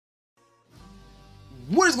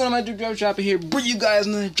What is going on, my Dropah here? Bring you guys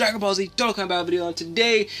another Dragon Ball Z Dokkan Battle video. And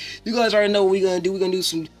today, you guys already know what we're gonna do. We're gonna do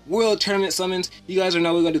some World Tournament summons. You guys already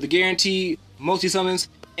know we're gonna do the guaranteed multi summons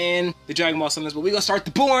and the Dragon Ball summons. But we're gonna start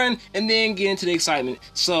the boring and then get into the excitement.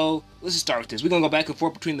 So let's just start with this. We're gonna go back and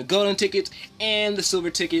forth between the golden tickets and the silver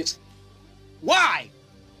tickets. Why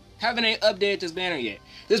haven't they updated this banner yet?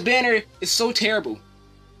 This banner is so terrible.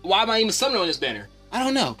 Why am I even summoning on this banner? I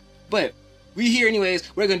don't know. But we here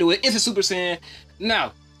anyways. We're gonna do it. It's a Super Saiyan.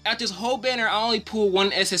 Now, at this whole banner, I only pulled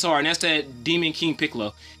one SSR, and that's that Demon King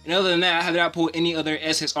Piccolo. And other than that, I have not pulled any other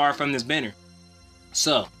SSR from this banner.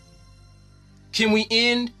 So, can we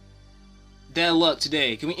end that luck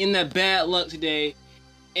today? Can we end that bad luck today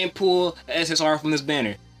and pull an SSR from this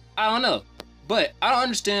banner? I don't know. But I don't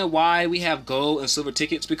understand why we have gold and silver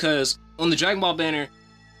tickets, because on the Dragon Ball banner,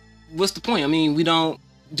 what's the point? I mean, we don't...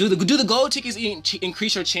 Do the gold tickets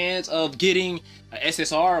increase your chance of getting an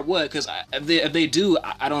SSR or what? Because if they do,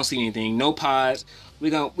 I don't see anything. No pods.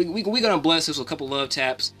 We're gonna bless this with a couple love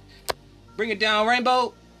taps. Bring it down,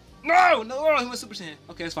 Rainbow. No, he went Super Saiyan.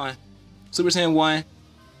 Okay, that's fine. Super Saiyan 1.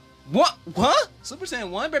 What? Super Saiyan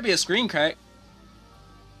 1 better be a screen crack.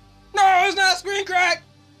 No, it's not a screen crack.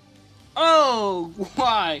 Oh,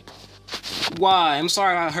 why? Why? I'm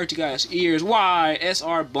sorry I hurt you guys' ears. Why?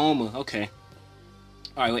 SR Boma. Okay.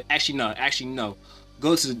 Alright, wait, actually no.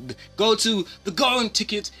 Go to the golden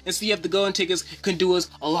tickets and see if the golden tickets can do us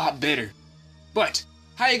a lot better. But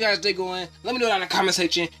how you guys day going? Let me know down in the comment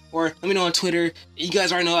section, or let me know on Twitter. You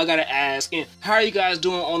guys already know I gotta ask. And how are you guys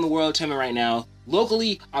doing on the World Tournament right now?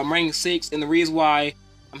 Locally, I'm ranked 6, and the reason why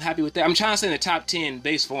I'm happy with that, I'm trying to stay in the top 10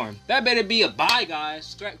 base form. That better be a bye,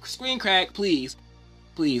 guys. Screen crack, please.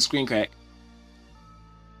 Please, screen crack.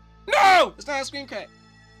 No! It's not a screen crack.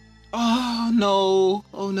 Oh no,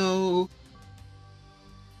 oh no.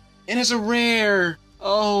 And it's a rare.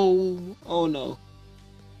 Oh no.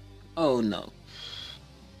 Oh no.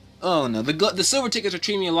 Oh no. The silver tickets are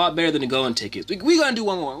treating me a lot better than the golden tickets. We gonna do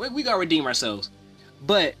one more. We gotta redeem ourselves.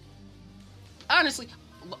 But honestly,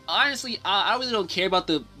 I really don't care about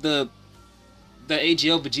the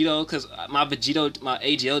AGL Vegito, because my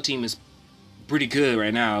AGL team is pretty good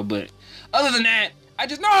right now. But other than that,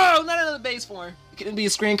 not another base form. Can it be a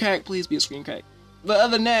screen crack? Please be a screen crack. But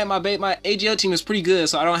other than that, my AGL team is pretty good,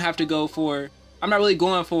 so I don't have to go for... I'm not really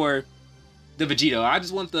going for the Vegito. I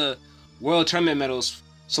just want the World Tournament medals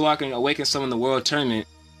so I can awaken some of the World Tournament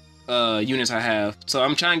units I have. So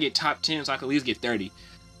I'm trying to get top 10 so I can at least get 30.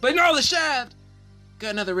 But no, the Shaft!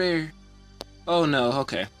 Got another rare. Oh no,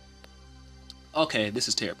 okay. Okay, this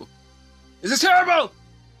is terrible. This is terrible!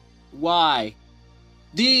 Why?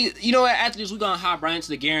 You know what, after this, we're gonna hop right into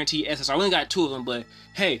the guaranteed SSR. We only got 2 of them, but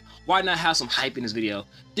hey, why not have some hype in this video?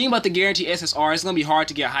 Think about the guaranteed SSR. It's gonna be hard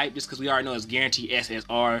to get hype just because we already know it's guaranteed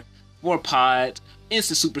SSR. 4 pods,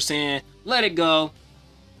 instant Super Saiyan, let it go.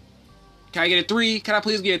 Can I get a 3? Can I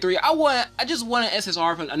please get a 3? I just want an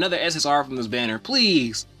SSR from another SSR from this banner,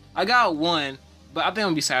 please. I got 1, but I think I'm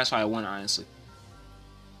gonna be satisfied with 1, honestly.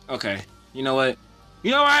 Okay, you know what?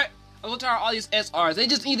 I'm so tired of all these SRs. They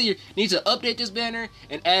just either need to update this banner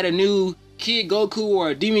and add a new Kid Goku or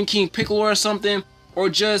a Demon King Piccolo or something, or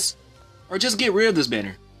just get rid of this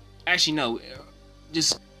banner. Actually, no,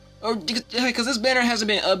 because this banner hasn't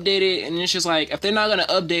been updated, and it's just like, if they're not gonna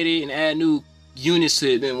update it and add new units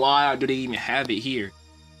to it, then why do they even have it here?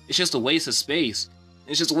 It's just a waste of space.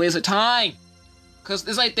 It's just a waste of time. Cause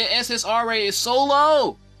it's like the SSR rate is so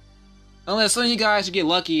low. Unless some of you guys should get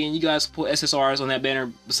lucky and you guys put SSRs on that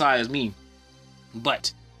banner besides me.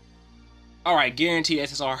 But, alright, guaranteed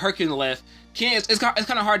SSR. Hercules on the left. It's kind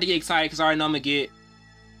of hard to get excited because I already know I'm going to get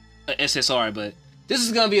an SSR. But this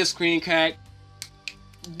is going to be a screen crack.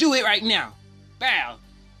 Do it right now. Bow.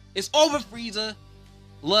 It's over, Frieza.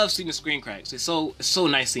 Love seeing the screen cracks. It's so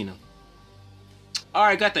nice seeing them.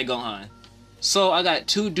 Alright, got that Gohan. So I got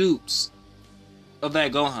 2 dupes of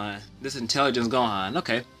that Gohan. This intelligence Gohan.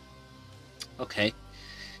 Okay. Okay.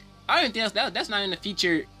 I don't think that's not in the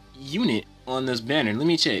featured unit on this banner. Let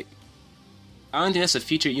me check. I don't think that's a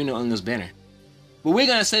featured unit on this banner. But we're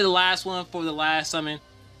gonna say the last one for the last summon.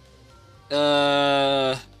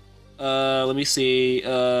 Let me see.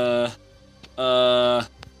 No,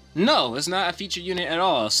 it's not a featured unit at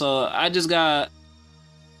all. So I just got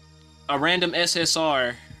a random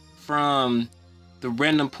SSR from the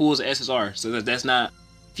random pools of SSR. So that's not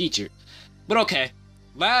featured. But okay.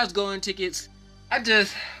 Last golden tickets. I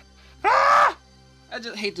just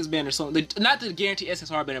hate this banner so. Not the guaranteed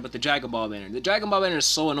SSR banner, but the Dragon Ball banner. The Dragon Ball banner is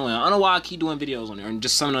so annoying. I don't know why I keep doing videos on it, or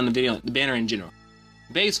just summon on the banner in general.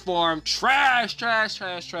 Base form, trash.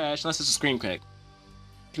 Unless it's a screen crack.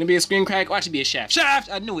 Can it be a screen crack? Watch it be a shaft. Shaft!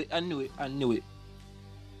 I knew it.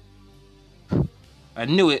 I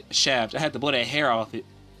knew it. Shaft. I had to blow that hair off it.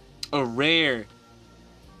 A rare.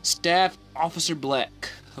 Staff Officer Black.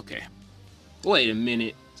 Okay. Wait a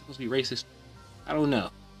minute. It's supposed to be racist. I don't know.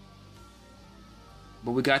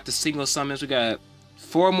 But we got the single summons. We got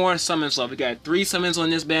 4 more summons left. We got 3 summons on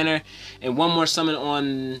this banner and 1 more summon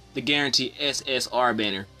on the guarantee SSR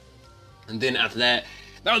banner. And then after that,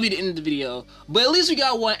 that'll be the end of the video. But at least we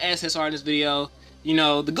got 1 SSR in this video. You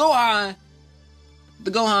know, the Gohan,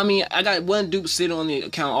 I mean, I got 1 dupe sitting on the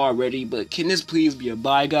account already, but can this please be a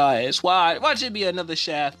buy, guys? Why should it be another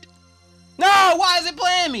Shaft? No, why is it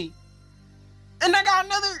playing me? And I got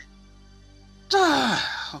another.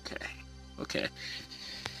 Okay. Okay.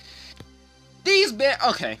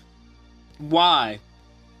 Why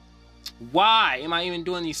am I even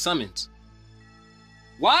doing these summons?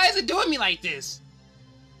 Why is it doing me like this?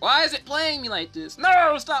 Why is it playing me like this?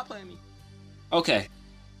 No, stop playing me. Okay.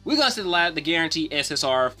 We're gonna set the guarantee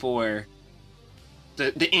SSR for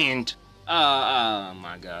the end. Oh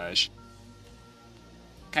my gosh.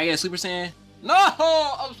 Can I get a Super Saiyan? No!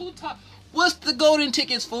 I'm so tired. What's the golden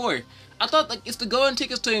tickets for? I thought like it's the golden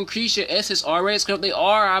tickets to increase your SSR rates, because if they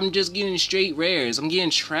are, I'm just getting straight rares. I'm getting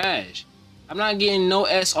trash. I'm not getting no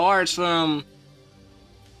SRs from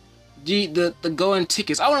the golden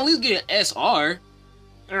tickets. I want to at least get an SR.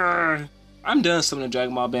 I'm done summoning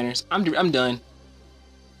Dragon Ball banners. I'm done.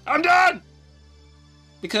 I'm done!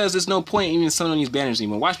 Because there's no point even summoning these banners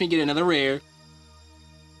anymore. Watch me get another rare.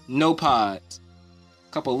 No pods.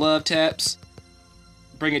 Couple love taps.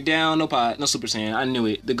 Bring it down. No pod. No Super Saiyan. I knew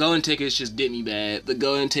it. The golden tickets just did me bad. The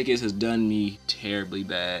golden tickets has done me terribly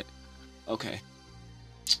bad. Okay.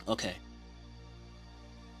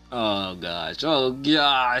 Oh gosh. Oh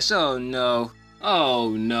gosh. Oh no. Oh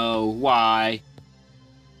no. Why?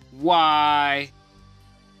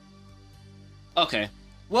 Okay.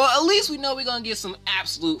 Well, at least we know we're gonna get some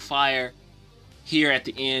absolute fire here at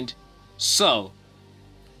the end. So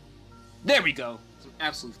there we go. Some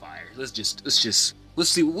absolute fire. Let's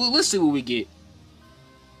see what we get.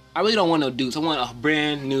 I really don't want no dupes. I want a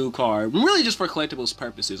brand new card. Really just for collectibles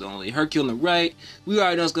purposes only. Hercule on the right. We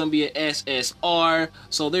already know it's gonna be an SSR.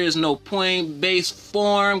 So there's no point. Base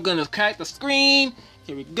form. Gonna crack the screen.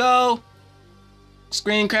 Here we go.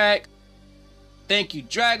 Screen crack. Thank you,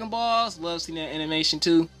 Dragon Balls. Love seeing that animation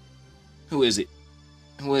too. Who is it?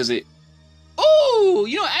 Ooh,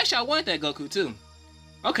 you know, actually I want that Goku too.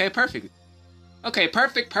 Okay, perfect. Okay,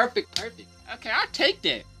 perfect. Okay, I'll take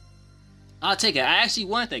that. I actually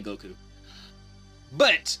want that Goku.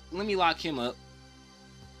 But let me lock him up.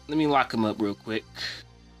 Real quick.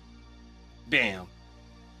 Bam.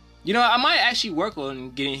 You know, I might actually work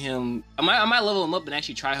on getting him. I might level him up and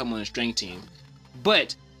actually try him on a strength team.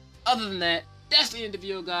 But other than that, that's the end of the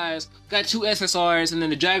video, guys. Got 2 SSRs and then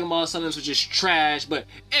the Dragon Ball summons, which is trash. But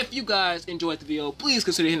if you guys enjoyed the video, please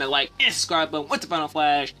consider hitting that like and subscribe button with the final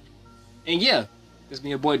flash. And yeah, this has been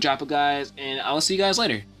your boy DrapahOG, guys, and I will see you guys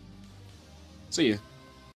later. See ya.